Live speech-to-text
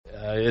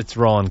It's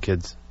rolling,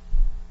 kids.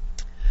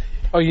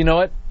 Oh, you know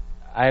what?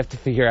 I have to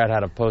figure out how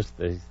to post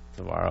this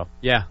tomorrow.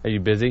 Yeah. Are you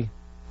busy?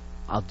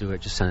 I'll do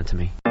it. Just send it to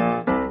me.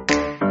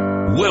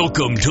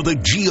 Welcome to the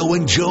Gio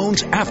and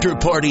Jones After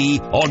Party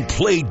on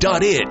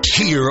Play.it.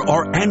 Here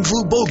are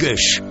Andrew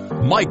Bogish,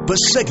 Mike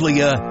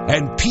Biseglia,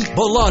 and Pete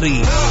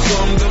Bellotti.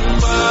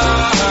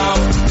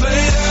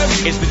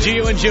 It's the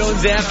Gio and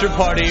Jones After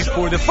Party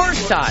for the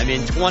first time in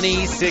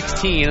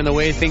 2016. And the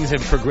way things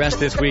have progressed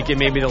this week, it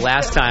may be the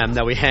last time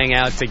that we hang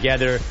out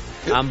together.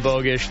 I'm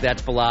Bogish,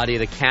 that's Bellotti.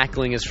 The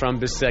cackling is from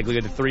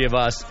Biseglia, the three of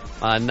us,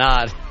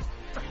 not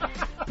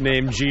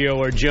named Gio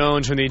or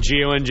Jones, from the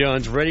Gio and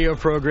Jones radio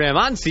program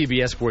on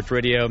CBS Sports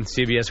Radio,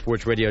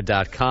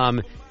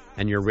 CBSSportsRadio.com,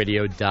 and your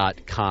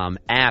radio.com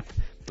app.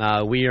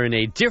 We are in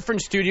a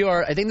different studio.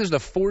 I think this is the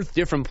fourth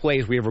different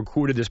place we have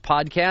recorded this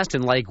podcast,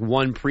 and like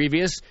one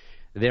previous,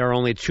 there are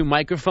only two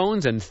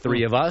microphones and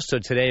three of us. So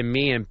today,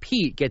 me and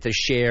Pete get to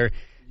share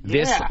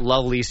this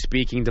lovely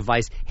speaking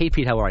device. Hey,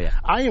 Pete, how are you?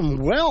 I am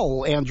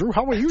well, Andrew.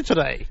 How are you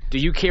today? Do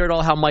you care at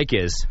all how Mike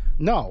is?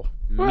 No.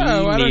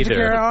 Well, why don't you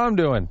care how I'm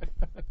doing?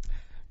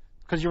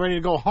 Because you're ready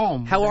to go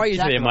home. How are you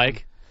today,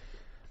 Mike?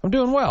 I'm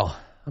doing well.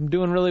 I'm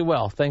doing really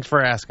well. Thanks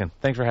for asking.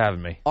 Thanks for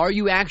having me. Are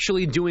you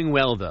actually doing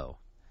well, though?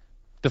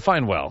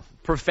 Define well.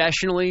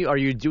 Professionally, are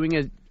you doing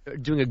a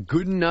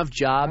good enough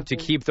job to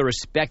keep the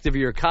respect of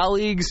your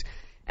colleagues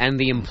and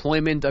the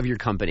employment of your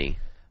company?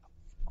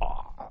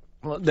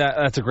 Well,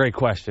 that's a great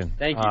question.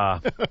 Thank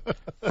you.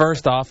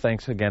 First off,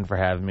 thanks again for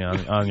having me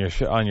on your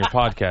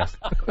podcast.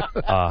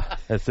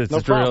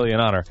 It's really an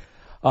honor.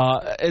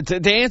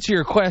 To answer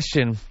your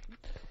question,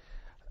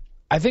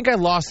 I think I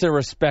lost their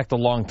respect a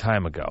long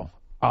time ago.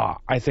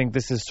 I think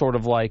this is sort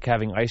of like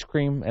having ice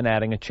cream and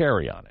adding a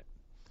cherry on it.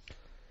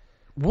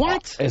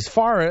 What? As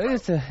far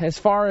as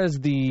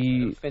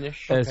the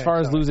finish, as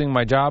far as losing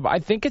my job, I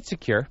think it's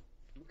secure.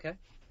 Okay.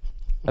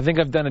 I think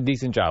I've done a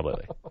decent job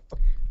lately.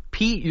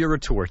 Pete, your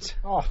retort.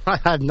 Oh, I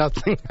had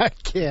nothing. I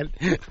can't.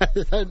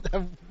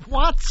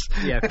 What?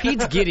 Yeah,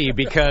 Pete's giddy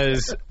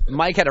because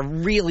Mike had a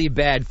really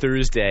bad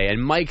Thursday,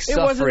 and Mike's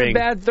suffering. It wasn't a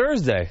bad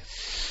Thursday.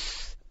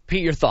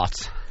 Pete, your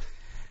thoughts?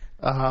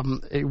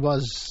 It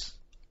was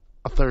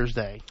a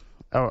Thursday.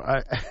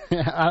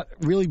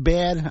 Really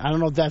bad. I don't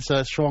know if that's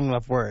a strong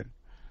enough word.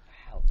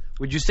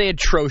 Would you say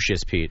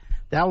atrocious, Pete?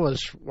 That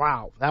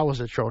was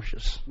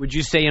atrocious. Would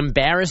you say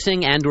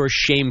embarrassing and or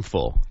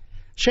shameful?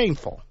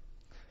 Shameful.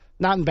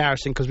 Not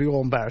embarrassing because we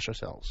all embarrass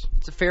ourselves.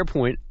 It's a fair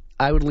point.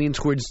 I would lean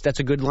towards that's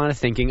a good line of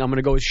thinking. I'm going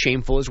to go with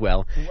shameful as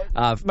well.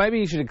 Maybe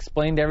you should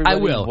explain to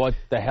everybody what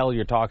the hell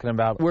you're talking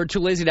about. We're too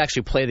lazy to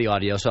actually play the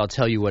audio, so I'll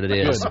tell you what it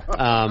is.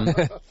 On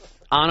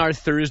our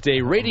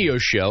Thursday radio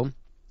show,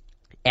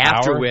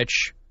 after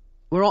which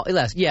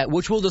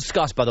which we'll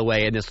discuss, by the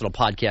way, in this little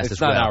podcast as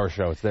well. It's not our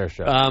show, it's their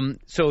show.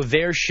 So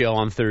their show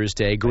on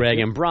Thursday, Greg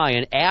and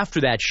Brian.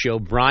 After that show,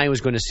 Brian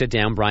was going to sit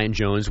down, Brian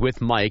Jones,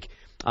 with Mike,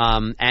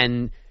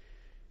 and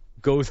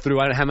go through,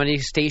 I don't know how many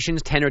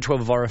stations, 10 or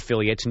 12 of our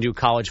affiliates, and do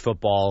college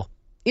football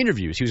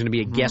interviews. He was going to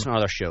be a guest on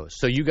other shows.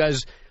 So you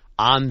guys,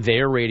 on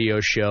their radio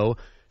show,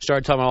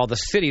 started talking about all the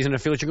cities and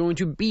affiliates you're going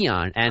to be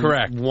on. And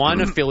correct.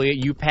 One affiliate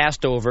you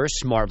passed over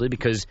smartly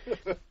because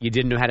you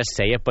didn't know how to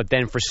say it, but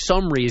then for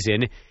some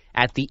reason,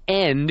 at the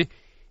end,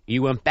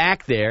 you went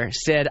back there,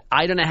 said,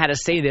 I don't know how to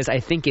say this, I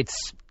think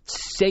it's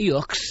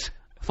Sioux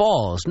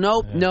Falls.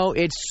 Nope, no,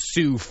 it's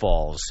Sioux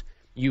Falls.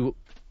 You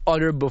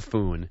utter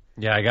buffoon.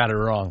 Yeah, I got it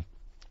wrong.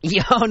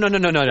 Yeah,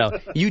 no.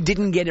 You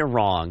didn't get it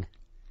wrong.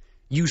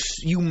 You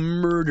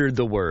murdered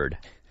the word.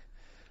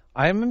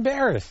 I'm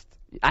embarrassed.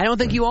 I don't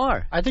think you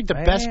are. I think the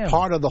best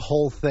part of the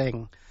whole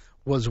thing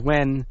was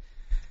when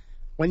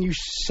you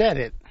said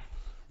it,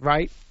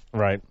 right?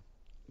 Right.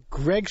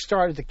 Greg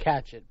started to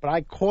catch it, but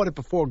I caught it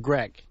before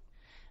Greg.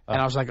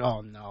 And I was like, oh,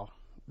 no.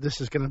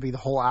 This is going to be the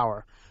whole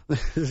hour.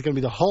 This is going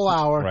to be the whole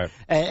hour. Right.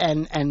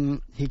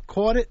 And he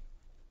caught it,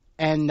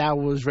 and that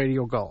was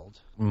Radio Gold.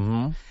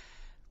 Mm-hmm.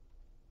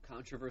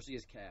 Controversy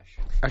is cash.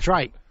 That's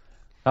right.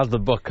 How's the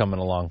book coming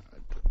along?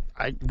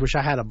 I wish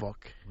I had a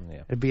book.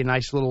 Yeah. It'd be a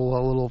nice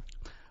little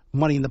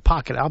money in the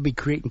pocket. I'll be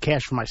creating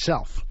cash for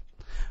myself.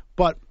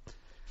 But,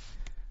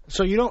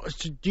 so do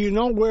you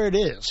know where it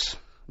is?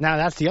 Now,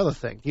 that's the other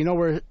thing. Do you know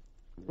where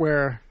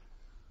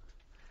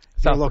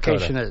your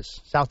location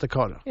is? South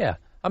Dakota. Yeah.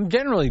 I'm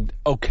generally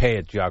okay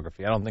at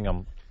geography. I don't think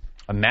I'm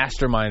a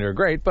mastermind or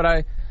great, but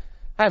I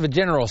have a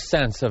general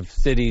sense of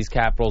cities,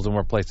 capitals, and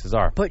where places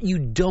are. But you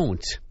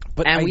don't.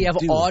 But we have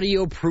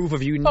audio proof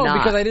of you not. Oh,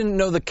 because I didn't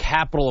know the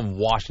capital of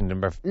Washington,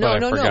 but I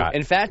forgot.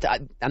 In fact,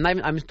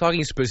 I'm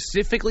talking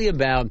specifically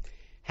about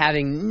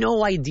having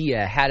no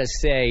idea how to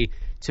say,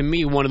 to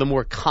me, one of the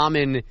more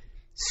common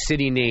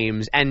city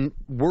names and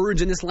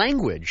words in this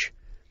language.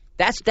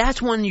 That's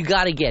one you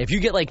got to get. If you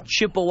get like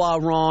Chippewa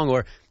wrong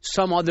or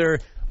some other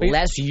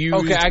less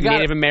used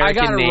Native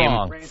American name,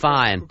 wrong.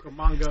 Fine.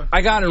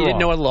 I got it wrong. You didn't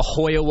know what La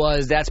Jolla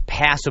was. That's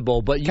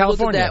passable. But you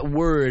California. looked at that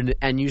word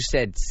and you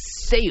said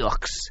Sioux.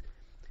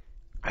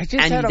 I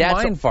just had a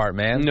mind fart,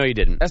 man. No, you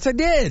didn't. Yes, I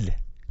did.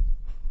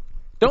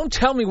 Don't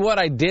tell me what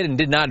I did and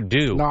did not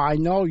do. No, I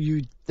know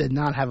you did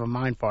not have a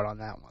mind fart on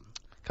that one.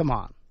 Come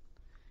on.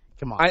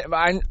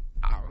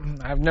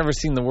 I've never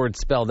seen the word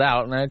spelled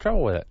out, and I had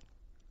trouble with it.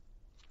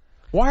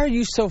 Why are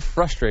you so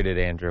frustrated,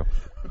 Andrew?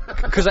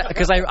 Because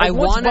I What's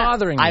want to.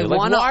 bothering you? I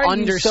want to why are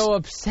you so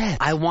upset?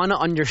 I want to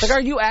understand.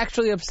 Are you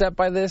actually upset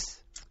by this?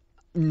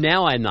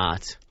 Now I'm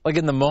not. Like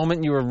in the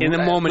moment you were In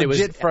the moment,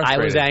 frustrated. I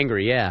was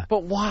angry. Yeah.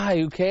 But why?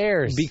 Who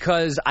cares?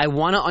 Because I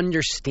want to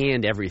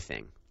understand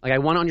everything. Like I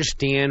want to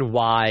understand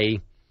why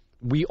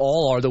we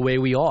all are the way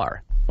we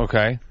are.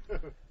 Okay.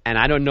 And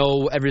I don't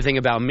know everything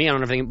about me. I don't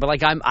know everything, but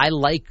like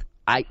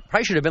I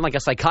probably should have been like a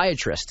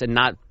psychiatrist and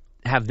not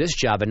have this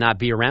job and not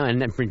be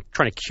around and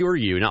trying to cure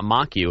you, not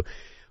mock you.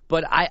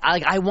 But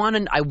I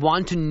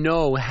want to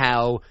know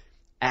how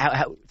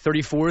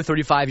 34,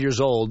 35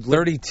 years old,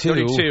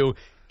 32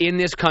 in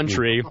this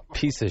country, you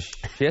piece of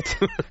shit.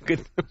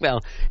 Good. Well,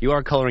 you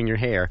are coloring your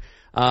hair.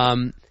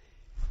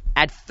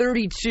 At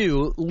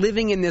 32,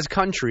 living in this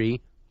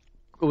country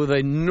with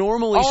a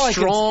normally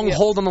strong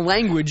hold on the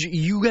language,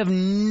 you have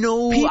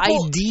no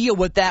idea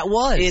what that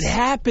was. It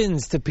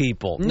happens to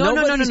people. No.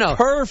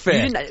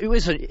 Perfect.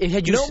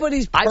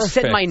 Nobody's perfect. I've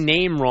said my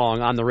name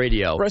wrong on the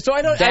radio. Right, so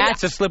I don't.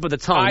 That's a slip of the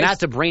tongue.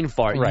 That's a brain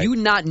fart. Right. You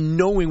not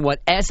knowing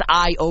what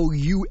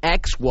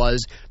SIOUX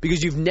was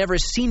because you've never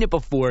seen it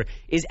before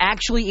is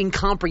actually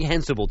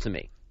incomprehensible to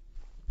me.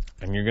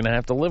 And you're going to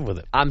have to live with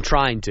it. I'm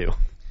trying to.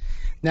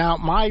 Now,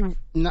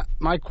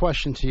 my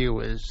question to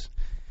you is,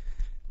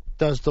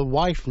 does the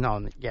wife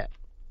know yet?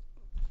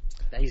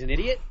 That he's an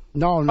idiot?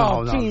 No,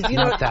 geez,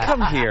 not that.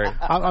 Come here.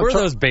 Where are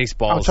those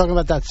baseballs? I'm talking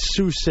about that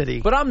Sioux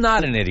City. But I'm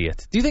not an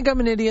idiot. Do you think I'm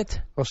an idiot?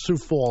 Or Sioux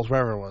Falls,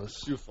 wherever it was.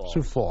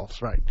 Sioux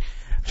Falls, right.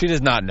 She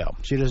does not know.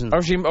 She doesn't.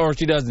 Or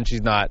she does, and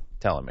she's not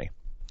telling me.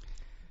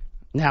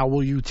 Now,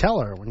 will you tell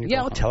her when you go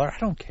I'll home? tell her. I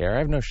don't care. I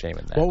have no shame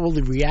in that. What will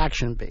the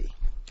reaction be?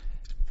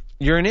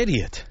 You're an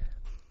idiot.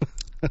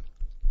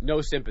 No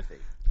sympathy.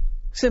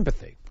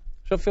 Sympathy.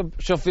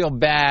 She'll feel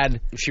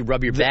bad. She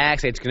rub your back,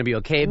 say it's going to be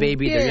okay,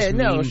 baby. They're just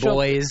mean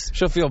boys.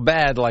 She'll feel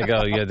bad, like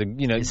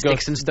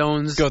sticks and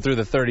stones. Go through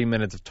the 30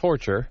 minutes of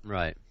torture.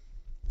 Right.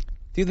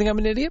 Do you think I'm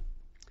an idiot?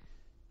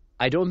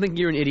 I don't think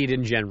you're an idiot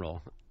in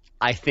general.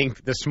 I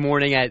think this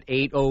morning at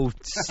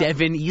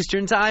 8:07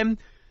 Eastern time,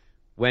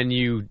 when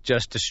you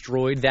just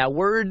destroyed that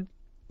word,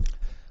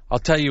 I'll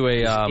tell you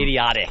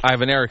idiotic. I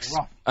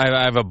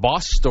have a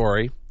boss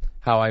story.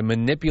 How I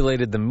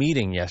manipulated the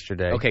meeting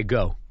yesterday. Okay,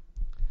 go.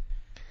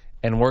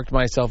 And worked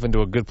myself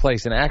into a good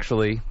place, and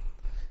actually,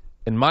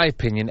 in my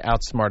opinion,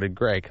 outsmarted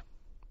Greg.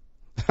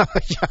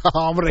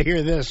 I'm going to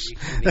hear this.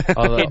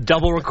 Hit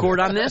double record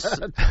on this?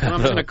 I'm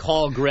just going to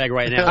call Greg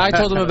right now. I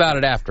told him about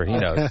it after. He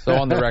knows. So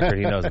on the record,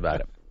 he knows about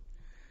it.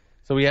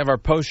 So we have our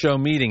post-show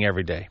meeting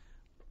every day.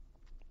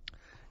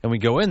 And we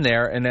go in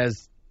there, and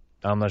as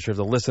I'm not sure if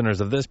the listeners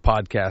of this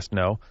podcast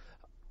know,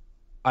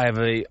 I have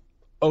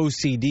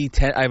OCD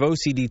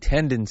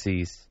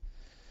tendencies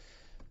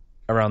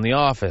around the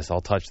office. I'll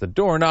touch the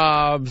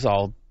doorknobs.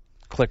 I'll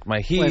click my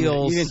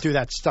heels. You didn't do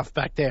that stuff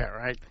back there,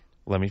 right?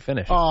 Let me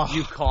finish. Oh.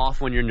 You cough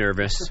when you're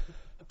nervous.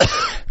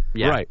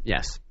 Yeah. Right.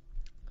 Yes.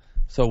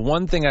 So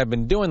one thing I've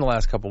been doing the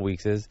last couple of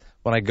weeks is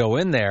when I go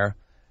in there,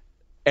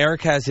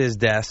 Eric has his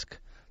desk.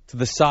 To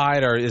the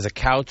side is a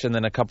couch and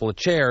then a couple of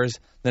chairs.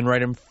 Then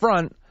right in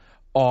front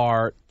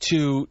are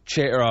two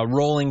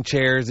rolling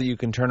chairs that you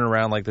can turn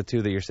around like the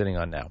two that you're sitting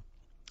on now.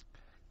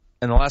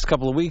 In the last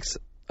couple of weeks,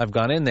 I've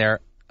gone in there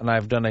and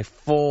I've done a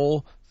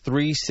full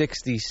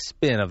 360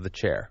 spin of the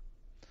chair.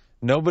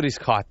 Nobody's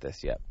caught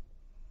this yet.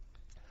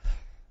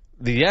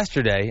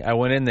 Yesterday, I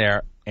went in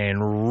there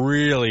and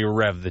really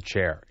revved the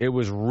chair. It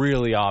was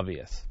really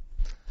obvious.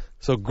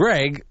 So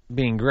Greg,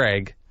 being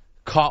Greg,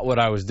 caught what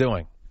I was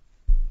doing.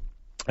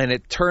 And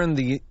it turned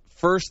the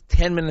first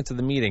 10 minutes of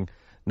the meeting,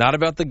 not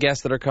about the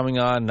guests that are coming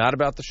on, not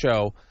about the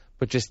show,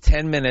 but just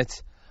 10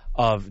 minutes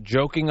of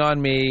joking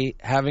on me,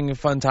 having a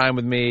fun time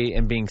with me,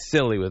 and being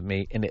silly with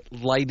me, and it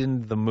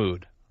lightened the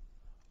mood.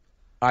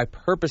 I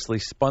purposely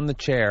spun the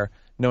chair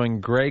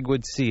knowing Greg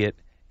would see it,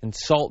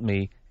 insult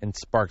me, and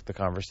spark the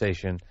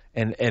conversation,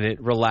 and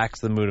it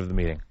relaxed the mood of the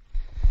meeting.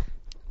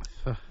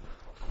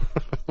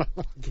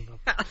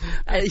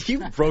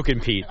 You've broken,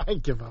 Pete. I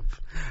give up.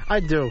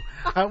 I do.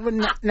 I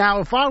wouldn't. Now,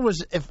 if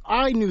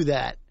I knew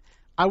that,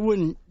 I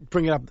wouldn't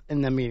bring it up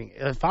in the meeting.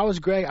 If I was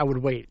Greg, I would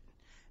wait.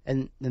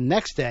 And the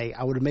next day,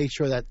 I would have made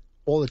sure that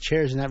all the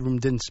chairs in that room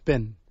didn't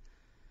spin.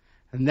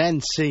 And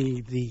then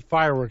see the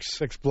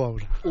fireworks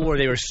explode. Or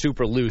they were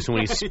super loose, and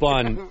when he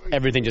spun,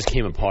 everything just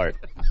came apart.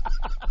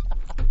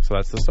 So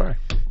that's the story.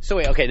 So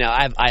wait, okay, now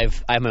I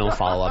have my own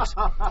follow-ups.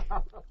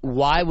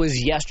 Why was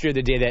yesterday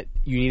the day that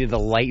you needed to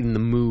lighten the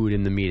mood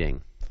in the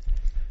meeting?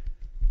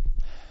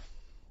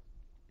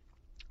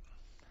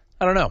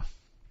 I don't know.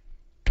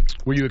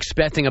 Were you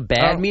expecting a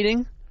bad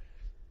meeting?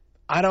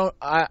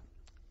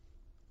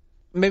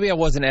 Maybe I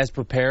wasn't as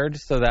prepared,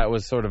 so that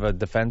was sort of a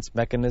defense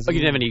mechanism. Oh, you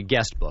didn't have any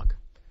guest booked?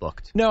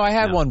 No, I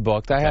had one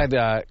booked. I had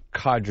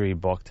Kadri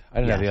booked. I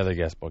didn't have the other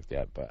guest booked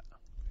yet, but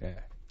yeah.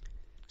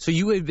 So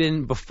you had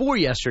been, before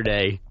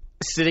yesterday,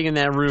 sitting in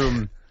that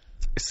room,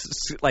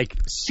 like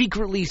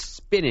secretly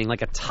spinning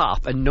like a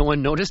top, and no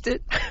one noticed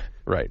it?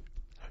 Right.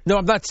 No,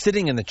 I'm not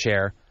sitting in the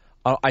chair.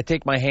 I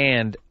take my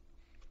hand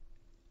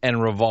and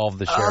revolve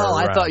the chair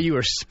around. I thought you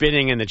were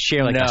spinning in the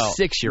chair like a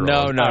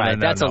 6-year-old. No.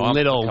 That's a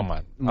little. Come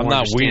on. I'm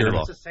not weird.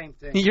 It's the same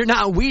thing. You're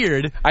not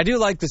weird. I do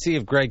like to see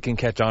if Greg can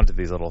catch on to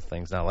these little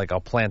things now. Like,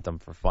 I'll plant them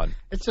for fun.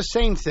 It's the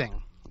same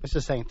thing. It's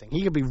the same thing.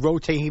 He could be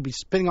rotating. He'd be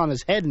spinning on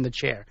his head in the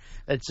chair.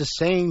 It's the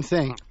same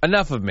thing.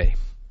 Enough of me.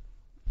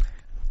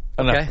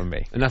 Enough of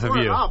me. Enough of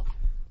you.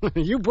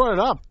 You brought it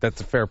up. That's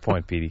a fair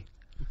point, Petey.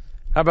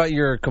 How about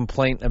your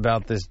complaint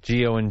about this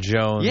Gio and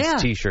Jones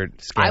T-shirt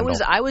scandal?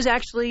 I was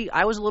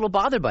a little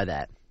bothered by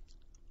that.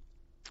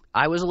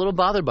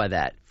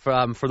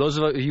 For those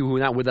of you who are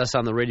not with us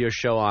on the radio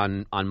show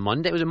on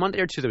Monday, was it Monday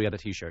or Tuesday we got the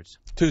T-shirts?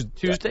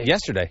 Tuesday?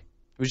 Yesterday.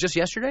 It was just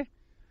yesterday?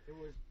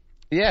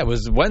 Yeah, it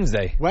was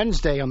Wednesday.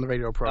 Wednesday on the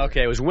radio program.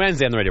 Okay, it was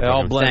Wednesday on the radio It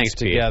program. all blends Thanks,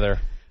 together.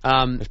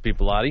 There's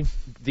Peepalotti.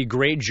 The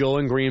great Joel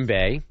in Green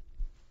Bay.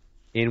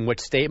 In what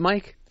state,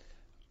 Mike?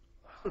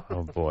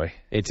 Oh, boy.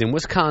 It's in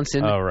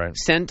Wisconsin. Oh, right.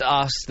 Sent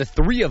us, the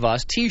three of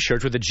us,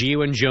 T-shirts with the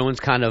Gio and Jones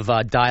kind of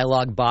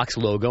dialogue box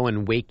logo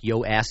and wake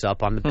yo ass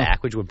up on the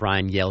back, which is what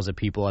Brian yells at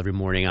people every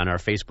morning on our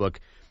Facebook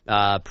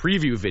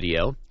preview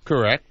video.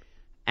 Correct.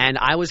 And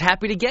I was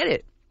happy to get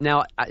it.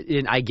 Now,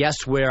 I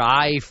guess where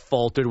I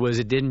faltered was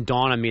it didn't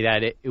dawn on me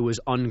that it was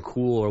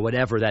uncool or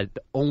whatever, that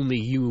only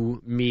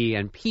you, me,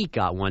 and Pete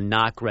got one,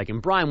 not Greg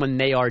and Brian, when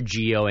they are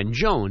Gio and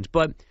Jones.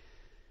 But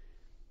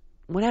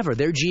whatever,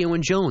 they're Gio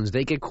and Jones.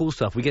 They get cool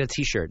stuff. We get a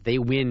T-shirt. They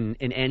win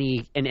in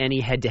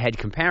any head-to-head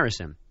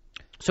comparison.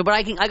 So, but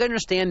I can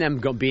understand them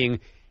being,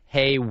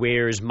 hey,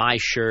 where's my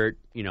shirt?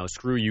 You know,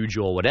 screw you,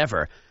 Joel,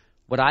 whatever.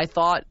 What I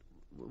thought,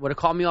 what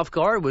caught me off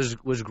guard was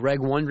Greg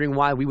wondering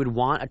why we would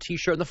want a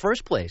T-shirt in the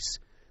first place.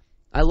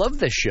 I love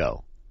this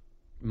show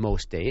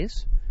most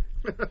days.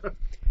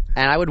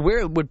 And I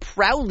would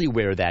proudly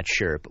wear that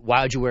shirt. But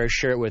why would you wear a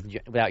shirt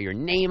without your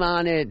name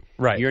on it?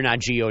 Right. You're not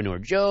Gio nor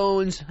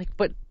Jones.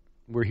 But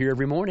we're here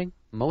every morning,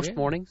 most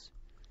mornings.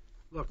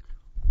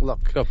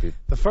 Look. Go, Pete.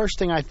 The first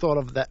thing I thought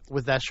of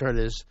with that shirt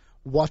is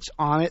what's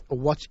on it or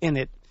what's in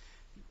it.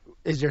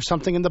 Is there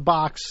something in the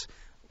box?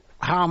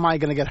 How am I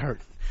going to get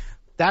hurt?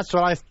 That's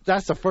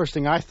the first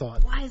thing I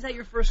thought. Why is that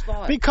your first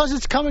thought? Because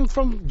it's coming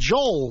from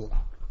Joel.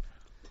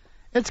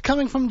 It's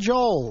coming from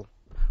Joel,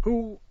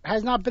 who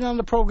has not been on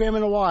the program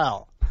in a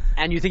while.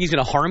 And you think he's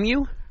going to harm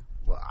you?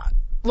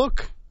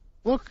 Look,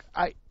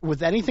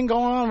 with anything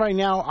going on right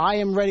now, I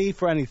am ready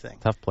for anything.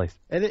 Tough place.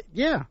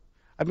 Yeah.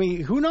 I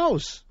mean, who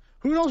knows?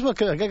 Who knows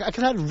what I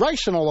could have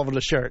ricin all over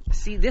the shirt.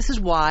 See, this is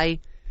why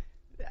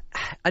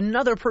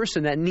another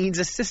person that needs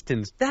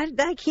assistance,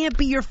 that can't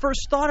be your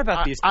first thought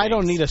about these things. I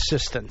don't need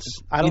assistance.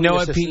 You know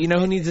what, Pete? You know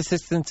who needs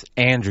assistance?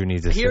 Andrew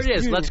needs assistance. Here it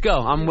is. Let's go.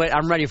 I'm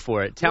ready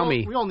for it. Tell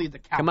me. We all need the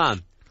couch. Come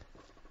on.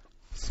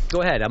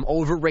 Go ahead. I'm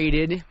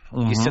overrated.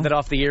 Mm-hmm. You said that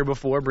off the air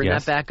before. Bring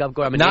that back up.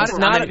 Go. I'm not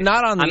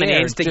on the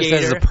air. Instigator.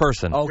 Just as a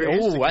person. Okay.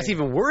 Oh, that's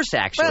even worse,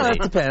 actually. Well,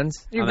 that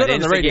depends. You're I'm good an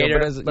on the radio.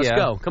 instigator. Let's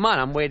go. Come on.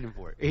 I'm waiting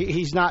for it.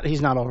 He's not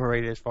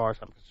overrated as far as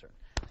I'm concerned.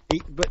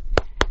 But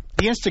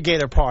the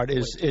instigator part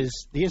is.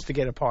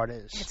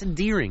 It's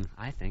endearing,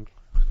 I think.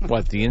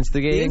 What, the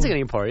instigating? The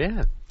instigating part,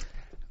 yeah.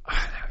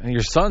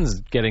 Your son's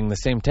getting the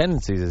same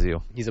tendencies as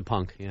you. He's a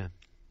punk, yeah.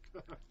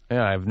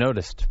 Yeah, I've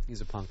noticed.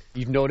 He's a punk.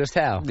 You've noticed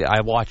how? Yeah,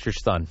 I watch your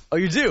son. Oh,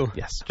 you do?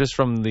 Yes, just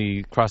from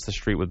across the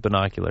street with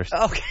binoculars.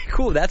 Okay,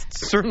 cool. That's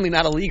certainly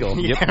not illegal.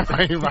 Yeah,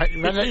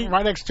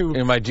 right next to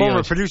in my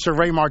former producer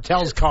Ray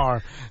Martell's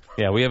car.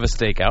 Yeah, we have a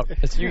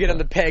stakeout. So you get on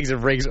the pegs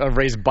of Ray's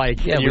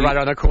bike, and you ride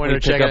around the corner. We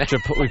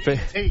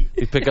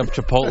pick up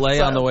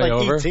Chipotle on the way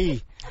over.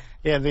 E.T.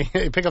 Yeah, they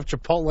pick up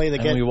Chipotle. They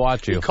get we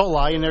watch you. E.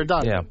 coli, and they're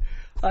done. Yeah.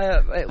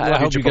 I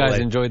hope you guys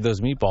enjoyed those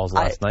meatballs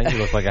last night. You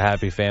look like a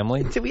happy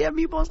family. Did we have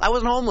meatballs? I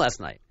wasn't home last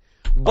night,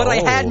 but I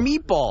had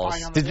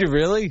meatballs. Did you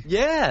really?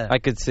 Yeah, I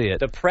could see it.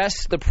 The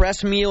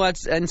press meal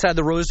inside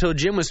the Rose Hill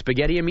Gym was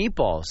spaghetti and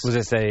meatballs. Was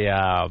this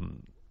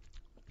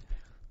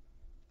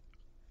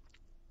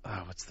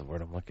what's the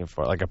word I'm looking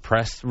for? Like a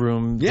press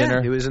room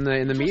dinner? It was in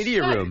the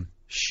media room.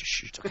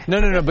 Shh. Okay. No.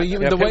 But we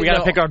got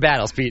to pick our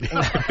battles, Pete.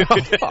 Oh,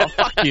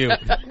 fuck you.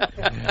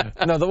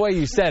 No, the way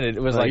you said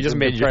it was like you just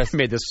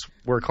made this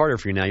work harder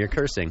for you. Now you're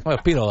cursing. Well,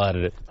 Pete will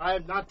edit it. I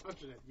have not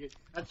touched it.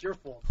 That's your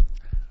fault.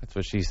 That's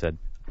what she said.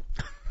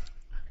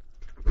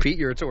 Pete,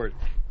 you're a tort.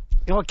 You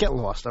know what? Get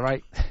lost. All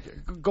right.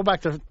 Go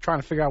back to trying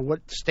to figure out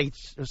what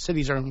states or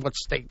cities are in what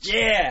states.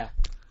 Yeah.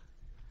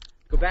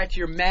 Go back to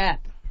your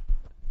map.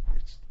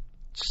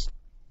 It's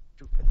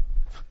stupid.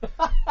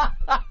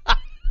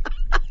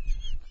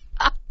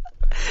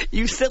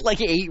 You said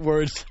like 8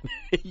 words.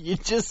 You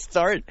just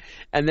start,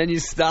 and then you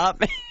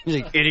stop.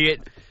 You're like,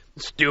 idiot,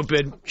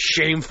 stupid,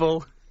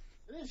 shameful.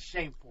 It is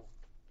shameful.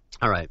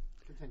 All right.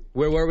 Continue.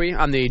 Where were we?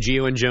 On the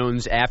Gio and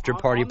Jones After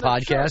Party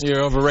podcast.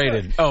 You're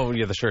overrated. Oh,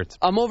 yeah, the shirts.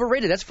 I'm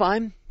overrated. That's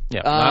fine.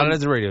 Yeah, not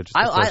as a radio. Just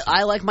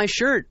I like my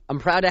shirt. I'm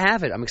proud to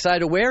have it. I'm excited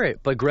to wear it.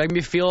 But Greg made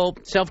me feel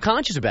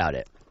self-conscious about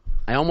it.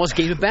 I almost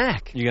gave it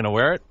back. You going to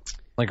wear it?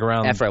 Like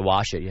around... After I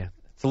wash it, yeah.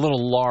 It's a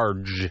little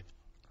large.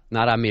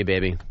 Not on me,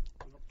 baby.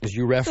 As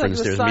you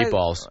referenced, there's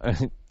meatballs.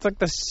 It's like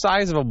the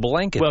size of a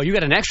blanket. Well, you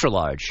got an extra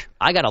large.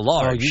 I got a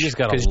large. Oh, you just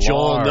got a large. Because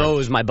Joel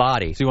knows my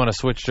body. So you want to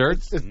switch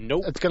shirts?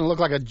 Nope. It's going to look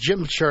like a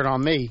gym shirt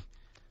on me.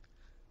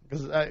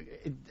 Because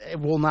it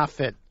will not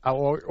fit.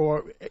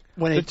 Or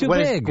when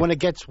it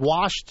gets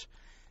washed,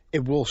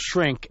 it will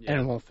shrink and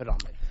it won't fit on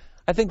me.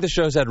 I think the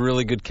show's had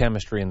really good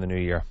chemistry in the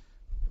new year.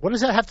 What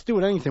does that have to do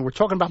with anything? We're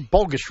talking about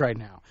Bogus right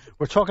now.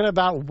 We're talking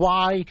about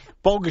why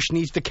Bogus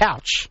needs the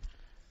couch.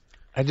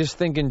 I just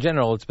think in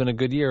general it's been a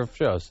good year of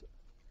shows.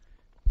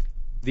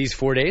 These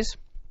 4 days?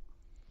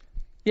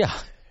 Yeah,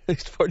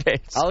 these 4 days.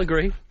 I'll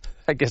agree.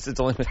 I guess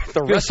it's only been...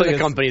 The rest of the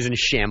company's in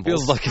shambles.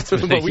 Feels like it's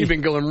been but we've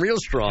been going real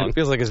strong. It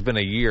feels like it's been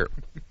a year.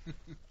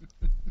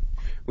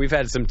 We've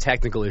had some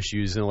technical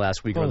issues in the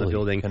last week around the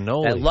building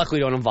that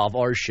luckily don't involve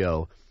our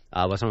show.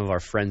 But some of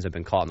our friends have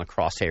been caught in the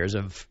crosshairs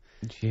of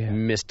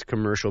missed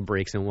commercial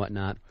breaks and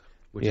whatnot,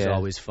 which is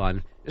always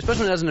fun.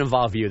 Especially when it doesn't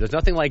involve you. There's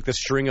nothing like the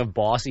string of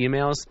boss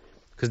emails,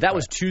 because that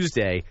was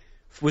Tuesday.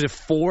 Was it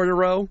 4 in a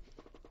row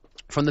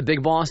from the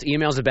big boss?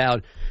 Emails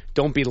about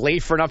don't be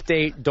late for an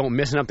update, don't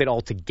miss an update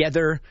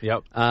altogether.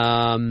 Yep.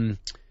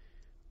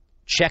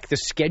 Check the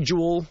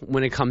schedule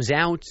when it comes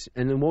out.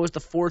 And then what was the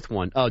fourth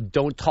one?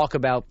 Don't talk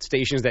about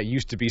stations that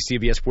used to be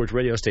CBS Sports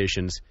radio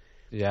stations.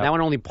 Yeah. That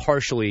one only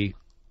partially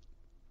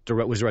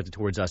was directed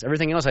towards us.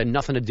 Everything else had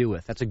nothing to do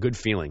with. That's a good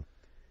feeling.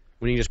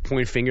 When you just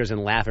point fingers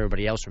and laugh at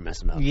everybody else for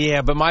messing up.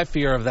 Yeah, but my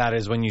fear of that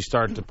is when you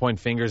start to point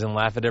fingers and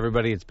laugh at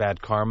everybody, it's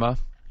bad karma,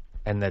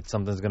 and that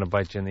something's going to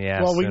bite you in the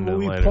ass. Well,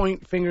 we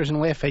point fingers and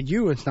laugh at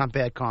you. It's not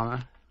bad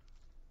karma.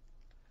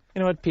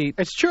 You know what, Pete?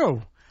 It's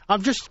true.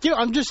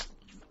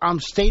 I'm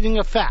stating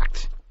a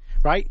fact,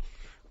 right?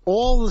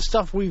 All the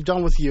stuff we've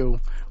done with you,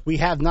 we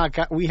have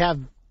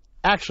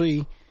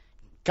actually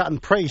gotten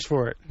praise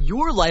for it.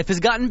 Your life has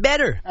gotten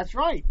better. That's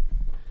right.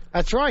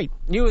 That's right.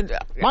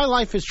 My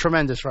life is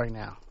tremendous right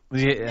now.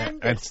 Yeah,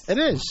 it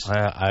is.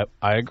 I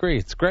agree.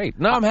 It's great.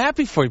 No, I'm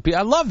happy for you, Pete.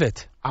 I love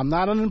it. I'm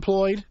not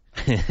unemployed.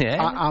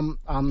 I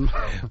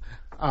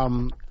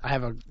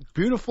have a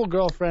beautiful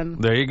girlfriend.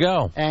 There you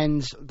go.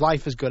 And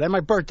life is good. And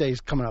my birthday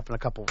is coming up in a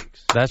couple of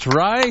weeks. That's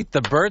right.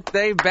 The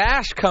birthday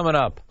bash coming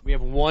up. We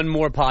have one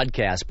more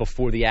podcast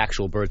before the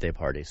actual birthday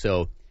party.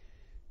 So,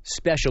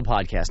 special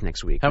podcast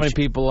next week. How many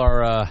people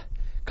are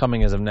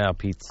coming as of now,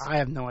 Pete? I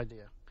have no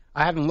idea.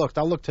 I haven't looked.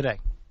 I'll look today.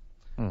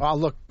 I'll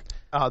look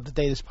the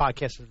day this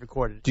podcast is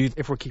recorded,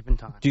 if we're keeping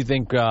time. Do you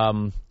think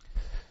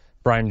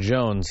Brian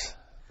Jones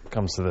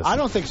comes to this? I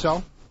don't think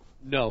so.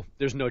 No,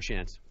 there's no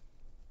chance.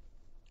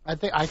 I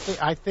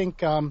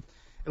think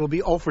it'll be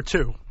 0 for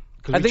 2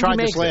 because we tried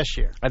this last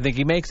year. I think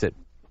he makes it.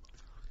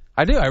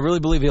 I do. I really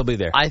believe he'll be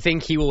there. I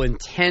think he will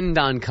intend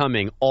on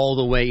coming all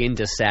the way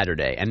into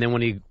Saturday, and then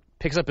when he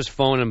picks up his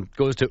phone and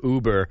goes to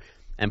Uber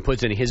and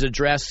puts in his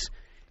address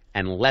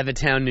and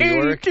Levittown, New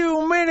York.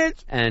 82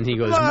 minutes. And he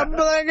goes, my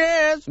black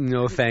ass.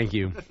 No, thank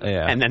you.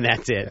 Yeah. And then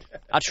that's it.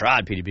 I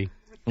tried, PDB.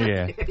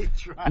 Yeah.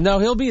 No,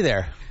 he'll be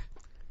there.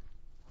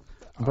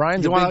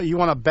 Brian's you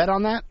want to bet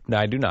on that? No,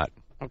 I do not.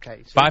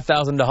 Okay. So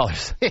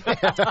 $5,000.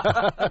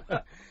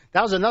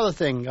 That was another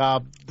thing.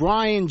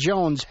 Brian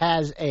Jones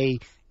has a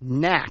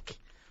knack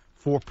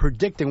for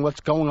predicting what's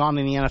going on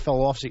in the NFL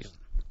offseason.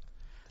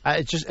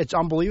 It's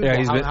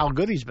unbelievable how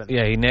good he's been.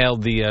 Yeah, he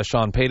nailed the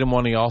Sean Payton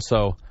one. He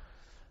also,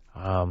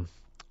 what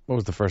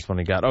was the first one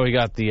he got? Oh, he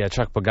got the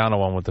Chuck Pagano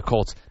one with the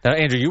Colts. Now,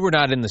 Andrew, you were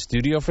not in the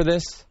studio for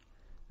this.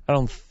 I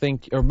don't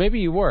think, or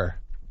maybe you were,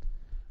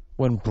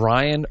 when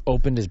Brian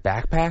opened his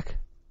backpack.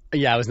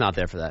 Yeah, I was not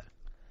there for that.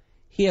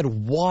 He had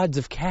wads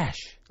of cash.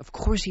 Of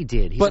course he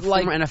did. He's a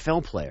former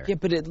NFL player. Yeah,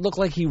 but it looked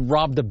like he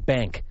robbed a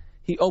bank.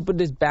 He opened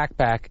his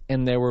backpack,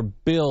 and there were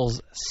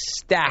bills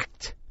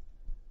stacked.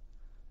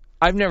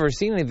 I've never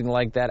seen anything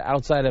like that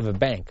outside of a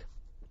bank.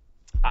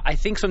 I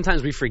think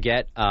sometimes we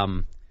forget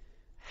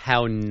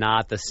how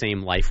not the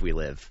same life we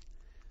live.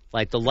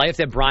 Like the life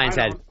that Brian's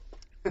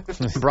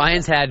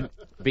had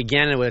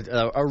began with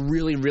a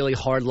really, really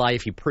hard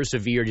life. He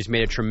persevered. He's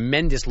made a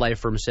tremendous life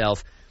for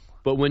himself.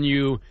 But when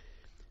you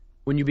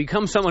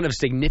become someone of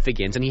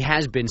significance, and he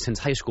has been since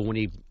high school when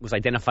he was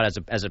identified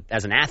as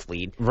an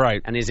athlete,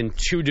 right, and is in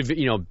two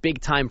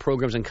big time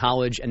programs in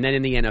college, and then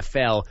in the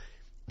NFL,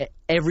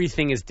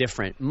 everything is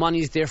different.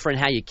 Money's different.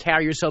 How you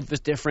carry yourself is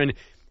different.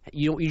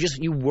 You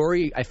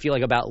worry. I feel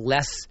like about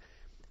less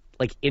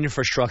like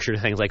infrastructure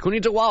things. Like, who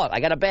needs a wallet? I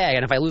got a bag,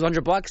 and if I lose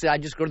 $100, I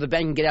just go to the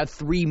bank and get out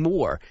 3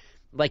 more.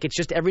 Like, it's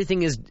just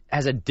everything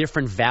has a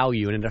different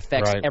value, and it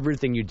affects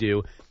everything you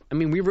do. I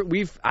mean,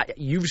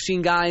 you've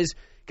seen guys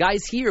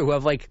here who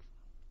have like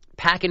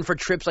packing for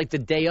trips like the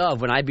day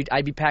of, when I'd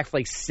be packed for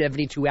like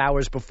 72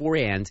 hours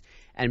beforehand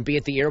and be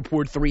at the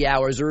airport 3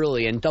 hours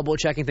early and double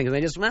checking things. And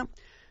they just,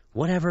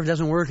 whatever, if it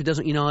doesn't work, it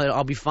doesn't,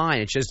 I'll be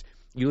fine. It's just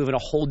you live in a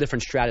whole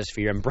different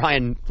stratosphere, and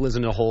Brian lives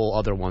in a whole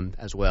other one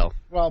as well.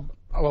 Well,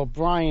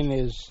 Brian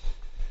is,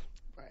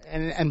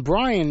 and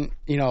Brian,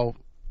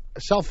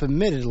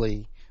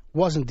 self-admittedly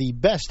wasn't the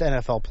best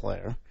NFL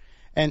player,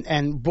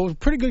 and was a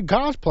pretty good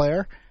college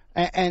player.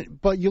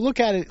 But you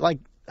look at it like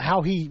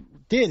how he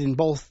did in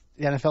both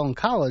the NFL and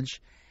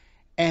college,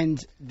 and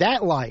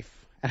that life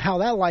and how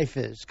that life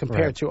is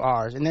compared to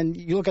ours. And then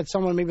you look at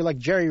someone maybe like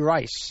Jerry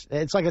Rice.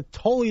 It's like a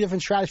totally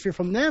different stratosphere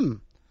from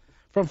them,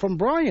 from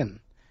Brian.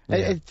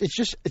 Yeah.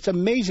 It's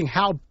amazing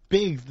how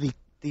big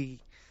the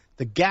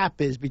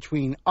gap is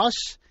between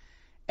us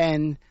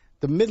and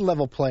the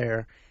mid-level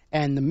player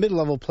and the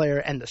mid-level player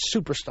and the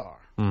superstar.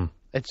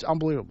 It's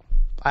unbelievable.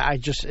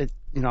 It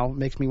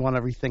makes me want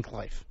to rethink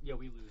life. Yeah,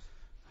 we lose.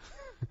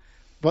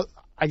 But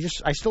I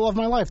still love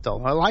my life, though.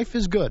 My life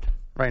is good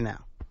right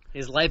now.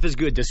 His life is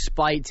good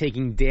despite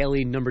taking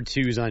daily number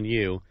twos on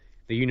you.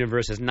 The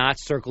universe has not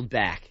circled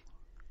back.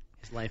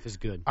 His life is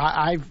good.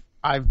 I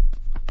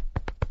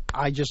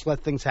just let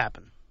things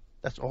happen.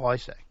 That's all I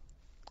say.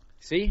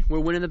 See, we're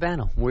winning the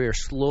battle. We're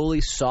slowly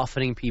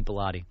softening people,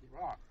 Adi.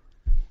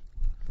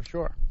 For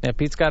sure. Yeah,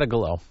 Pete's got a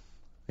glow.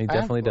 He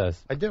definitely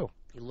does. I do.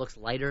 He looks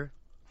lighter.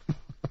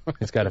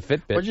 He's got a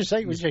Fitbit. What'd you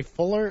say? Would you say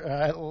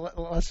fuller?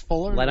 Less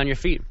fuller? Light on your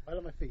feet. Light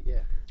on my feet,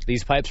 yeah.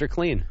 These pipes are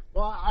clean.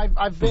 Well,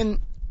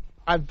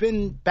 I've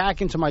been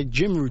back into my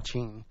gym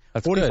routine.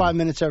 That's 45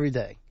 minutes every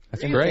day.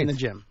 That's great. In the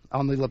gym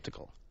on the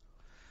elliptical.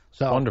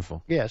 So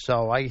wonderful. Yeah,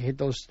 so I hit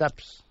those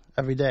steps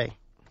every day.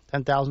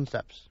 10,000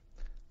 steps.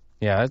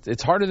 Yeah,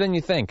 it's harder than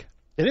you think.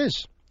 It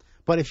is.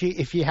 But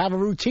if you have a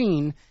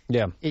routine,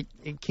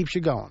 it keeps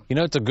you going. You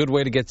know, it's a good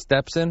way to get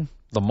steps in?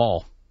 The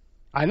mall.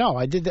 I know.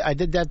 I did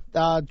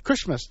that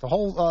Christmas, the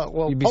whole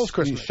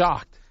post-Christmas. You'd be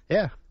shocked.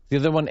 Yeah. The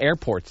other one,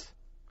 airports.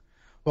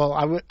 Well,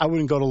 I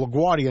wouldn't go to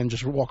LaGuardia and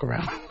just walk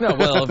around. No,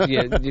 well,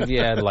 if you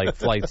had like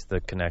flights to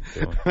connect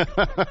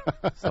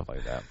to, stuff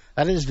like that.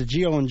 That is the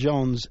Gio and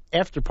Jones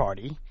after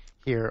party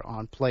here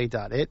on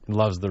Play.it.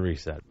 Loves the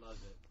reset. Loves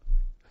it.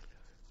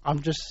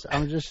 I'm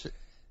just.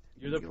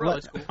 You're the pro.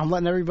 It's cool. I'm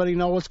letting everybody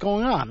know what's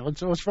going on.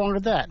 What's wrong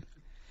with that?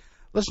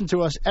 Listen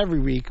to us every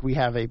week. We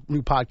have a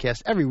new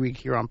podcast every week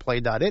here on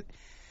Play.it.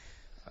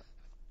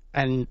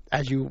 And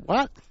as you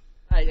what?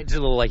 Just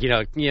a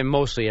little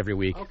mostly every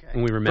week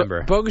when we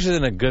remember. Bogus is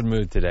in a good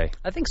mood today.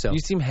 I think so. You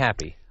seem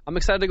happy. I'm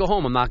excited to go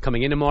home. I'm not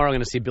coming in tomorrow. I'm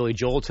going to see Billy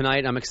Joel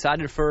tonight. I'm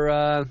excited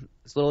for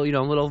this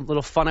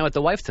little fun out with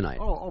the wife tonight.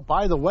 Oh,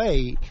 by the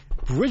way,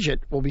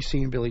 Bridget will be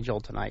seeing Billy Joel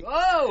tonight.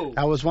 Oh,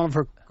 that was one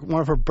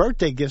of her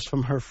birthday gifts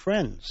from her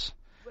friends.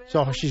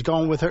 So she's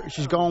going with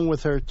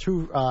her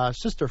two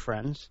sister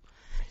friends,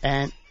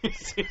 and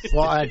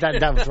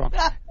that was wrong.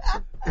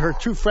 Her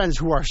two friends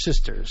who are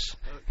sisters,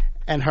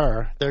 and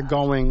they're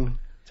going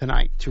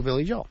tonight to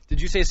Billy Joel.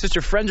 Did you say sister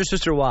friends or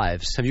sister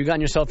wives? Have you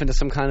gotten yourself into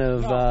some kind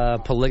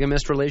of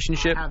polygamist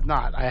relationship?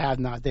 I have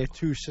not. They're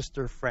two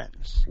sister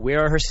friends.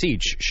 Where are her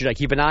seats? Should I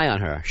keep an eye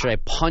on her? Should I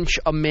punch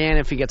a man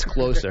if he gets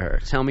close to her?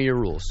 Tell me your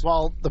rules.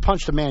 Well, the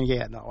punch the man,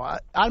 no.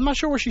 I'm not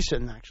sure where she's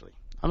sitting, actually.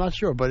 I'm not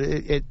sure, but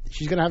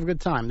she's going to have a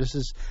good time. This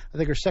is, I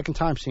think, her second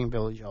time seeing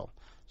Billy Joel.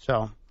 So,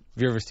 have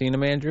you ever seen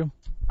him, Andrew?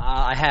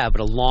 I have,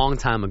 but a long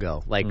time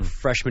ago, like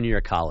freshman year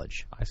of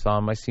college. I saw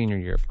him my senior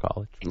year of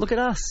college. Look at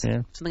us.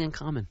 Yeah. Something in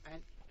common.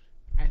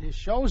 And his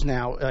shows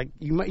now, like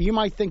you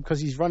might think because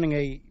he's running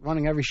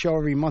every show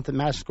every month at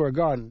Madison Square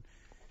Garden,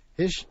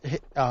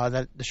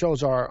 that the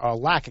shows are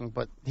lacking,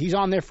 but he's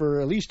on there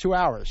for at least 2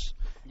 hours.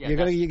 Yeah, you're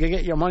gonna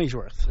get your money's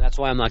worth. That's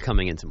why I'm not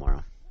coming in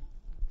tomorrow.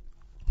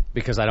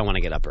 Because I don't want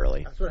to get up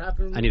early. That's what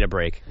happened. I need a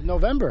break. In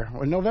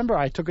November,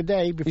 I took a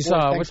day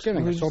before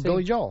Thanksgiving. I saw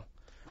Billy Joel.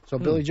 So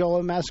Billy Joel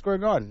at Madison Square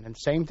Garden, and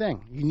same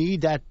thing. You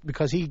need that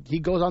because he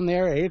goes on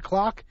there at 8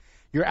 o'clock.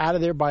 You're out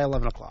of there by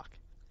 11 o'clock.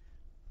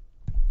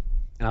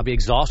 And I'll be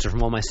exhausted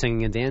from all my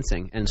singing and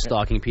dancing and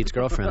stalking Pete's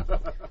girlfriend.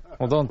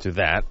 Well, don't do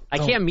that. I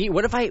can't meet.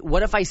 What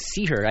if I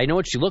see her? I know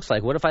what she looks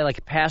like. What if I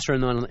pass her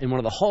in one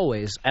of the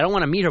hallways? I don't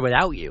want to meet her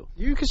without you.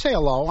 You can say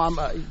hello.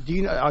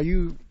 Are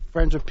you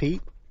friends with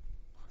Pete?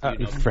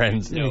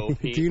 Friends.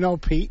 Pete. Do you know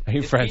Pete? Are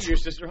you friends? Pete your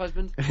sister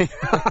husband?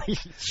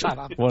 Shut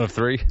up. One of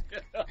three.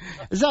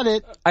 Is that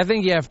it? I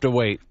think you have to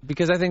wait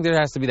because I think there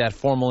has to be that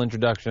formal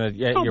introduction at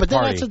your but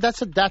party.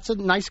 Then that's a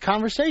nice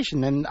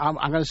conversation, and I'm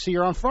going to see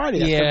her on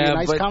Friday. That's going to be a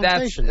nice but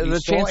conversation.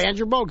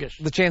 Andrew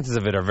Bogish. The chances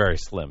of it are very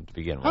slim to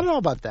begin with. I don't know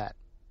about that.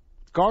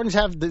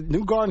 The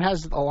new garden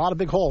has a lot of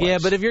big hallways. Yeah,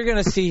 but if you're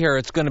going to see her,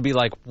 it's going to be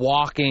like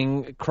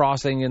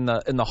crossing in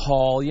the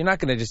hall. You're not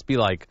going to just be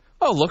like,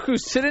 oh, look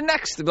who's sitting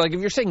next to me. Like,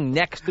 if you're sitting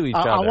next to each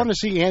other. I want to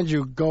see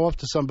Andrew go up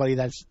to somebody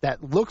that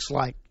looks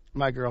like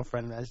my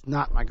girlfriend that's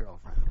not my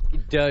girlfriend.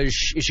 Is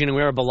she going to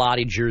wear a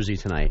Bilotti jersey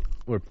tonight?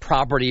 We're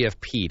property of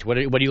Pete. What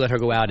do you let her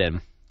go out in?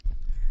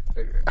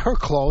 Her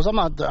clothes. I'm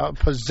not a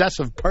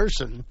possessive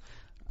person.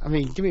 I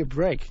mean, give me a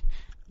break.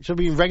 She'll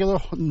be in regular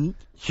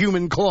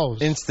human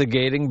clothes.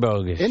 Instigating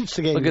Bogish.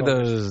 Look at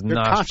those Your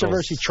nostrils.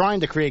 Controversy trying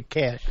to create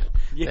cash.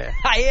 Yeah,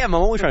 I am.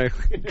 I'm only trying to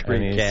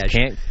create cash.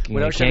 Can't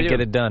get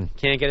it done.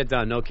 Can't get it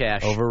done. No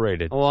cash.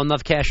 Overrated. Well,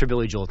 enough cash for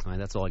Billy Joel tonight.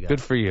 That's all I got.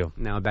 Good for you.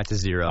 Now I'm back to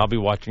zero. I'll be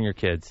watching your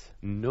kids.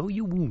 No,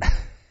 you won't.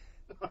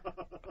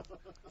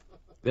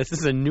 This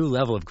is a new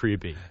level of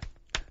creepy.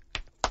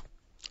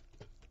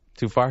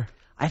 Too far?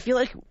 I feel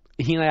like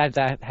he and I had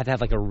to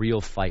have like a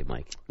real fight,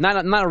 Mike. Not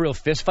a real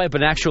fist fight,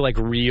 but an actual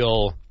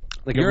real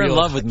Like You're a in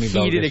real love with me,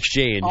 heated Bogus.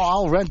 exchange. Oh,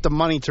 I'll rent the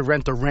money to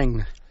rent the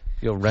ring.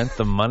 You'll rent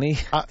the money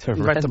to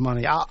Rent the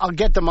money. I'll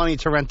get the money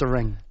to rent the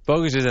ring.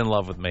 Bogus is in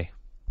love with me.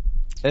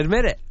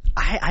 Admit it.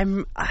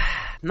 I'm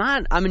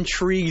not. I'm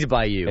intrigued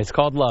by you. It's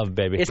called love,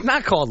 baby. It's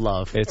not called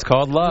love. It's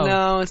called love.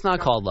 No, it's not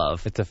called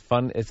love. It's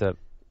a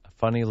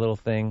funny little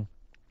thing.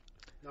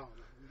 No,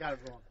 you got it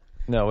wrong.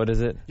 No, what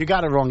is it? You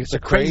got it wrong. It's a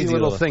crazy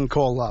little thing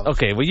called love.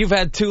 Okay, well, you've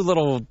had two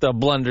little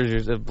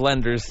blenders.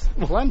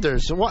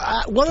 Blunders.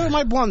 What are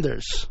my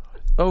blunders?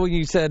 Oh,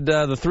 you said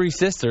the three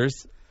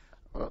sisters.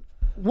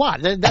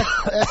 What?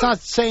 That's not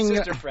saying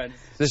Sister friends.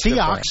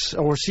 Seahawks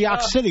or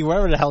Seahawks City,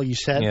 wherever the hell you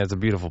said. Yeah, it's a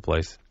beautiful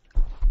place.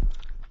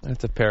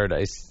 It's a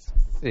paradise.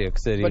 Seahawks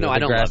City. But no, I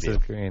don't grass love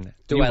is you. green.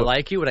 Do I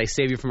like you? Would I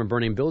save you from a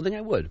burning building?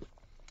 I would.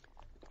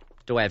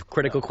 Do I have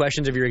critical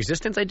questions of your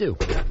existence? I do.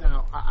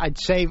 Now, I'd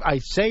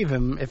save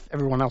him if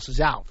everyone else is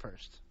out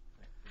first.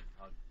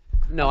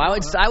 No, I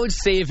would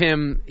save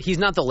him. He's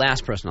not the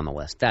last person on the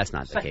list. That's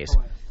not the Second case. to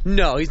last.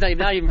 No, he's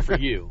not even for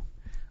you.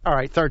 All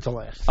right, third to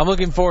last. I'm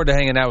looking forward to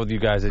hanging out with you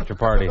guys at your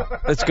party.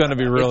 It's going to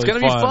be really fun. It's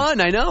going to be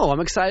fun. I know. I'm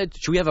excited.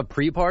 Should we have a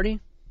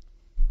pre-party?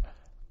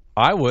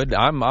 I would.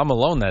 I'm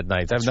alone that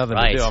night. I have nothing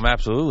to do. I'm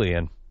absolutely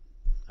in.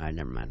 All right,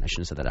 never mind. I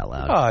shouldn't have said that out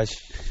loud. Oh,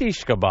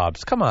 sheesh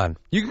kebabs. Come on.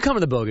 You can come to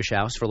the Bogus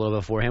house for a little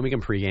bit beforehand. We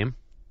can pregame. And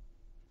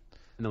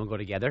then we'll go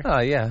together. Oh,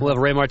 yeah. We'll have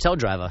Ray Martell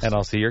drive us. And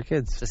I'll see your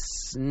kids.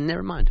 Just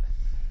never mind.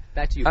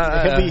 Back to you.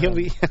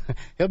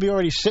 He'll be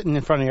already sitting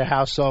in front of your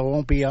house, so it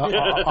won't be a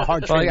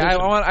hard transition.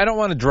 I don't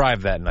want to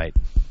drive that night.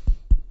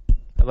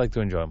 I'd like to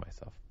enjoy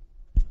myself.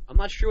 I'm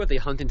not sure what the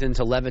Huntington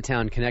to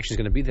Levittown connection is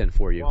going to be then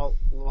for you.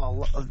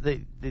 Well,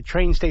 the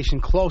train station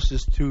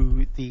closest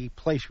to the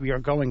place we are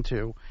going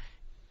to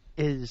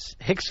is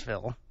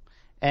Hicksville,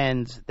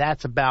 and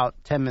that's about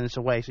 10 minutes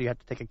away, so you have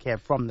to take a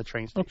cab from the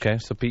train station. Okay,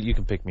 so Pete, you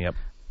can pick me up.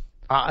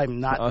 I'm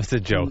not. Oh, it's a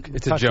joke.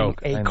 It's a touching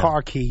joke. A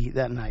car key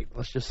that night.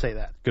 Let's just say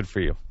that. Good for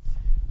you.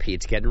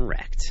 Pete's getting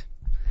wrecked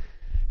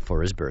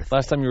for his birthday.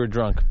 Last time you were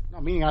drunk. No,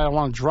 meaning I don't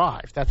want to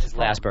drive. That's His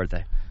last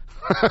birthday.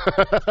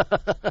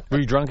 Were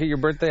you drunk at your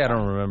birthday? I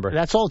don't remember.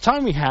 That's all the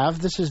time we have.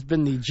 This has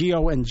been the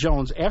Geo and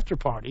Jones after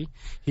party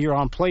here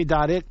on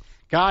Play.it.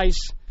 Guys,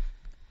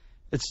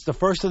 it's the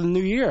first of the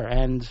new year,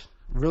 and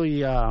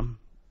really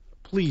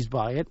pleased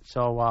by it.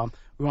 So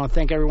we want to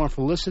thank everyone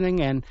for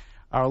listening, and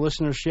our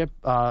listenership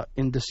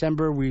in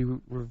December, we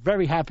were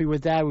very happy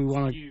with that.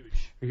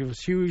 It was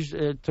huge.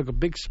 It took a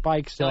big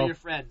spike. So Tell your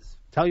friends.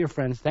 Tell your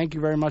friends. Thank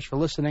you very much for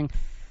listening.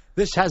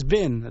 This has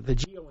been the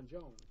Geo and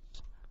Jones.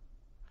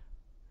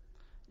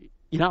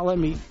 You're not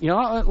letting me end.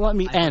 I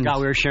forgot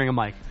we were sharing a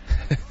mic.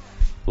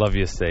 Love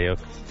you, Sayo.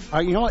 All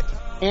right, you know what?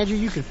 Andrew,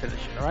 you can finish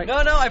it, all right? No,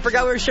 I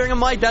forgot we were sharing a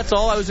mic. That's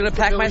all. I was going to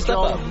pack my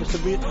stuff up.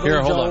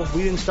 Here, hold on.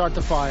 We didn't start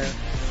the fire.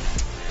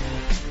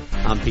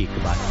 I'm Pete.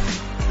 Goodbye.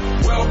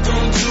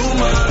 Welcome to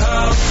my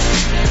house.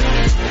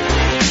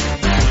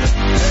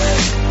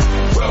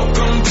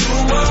 Welcome to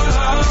my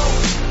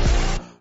house.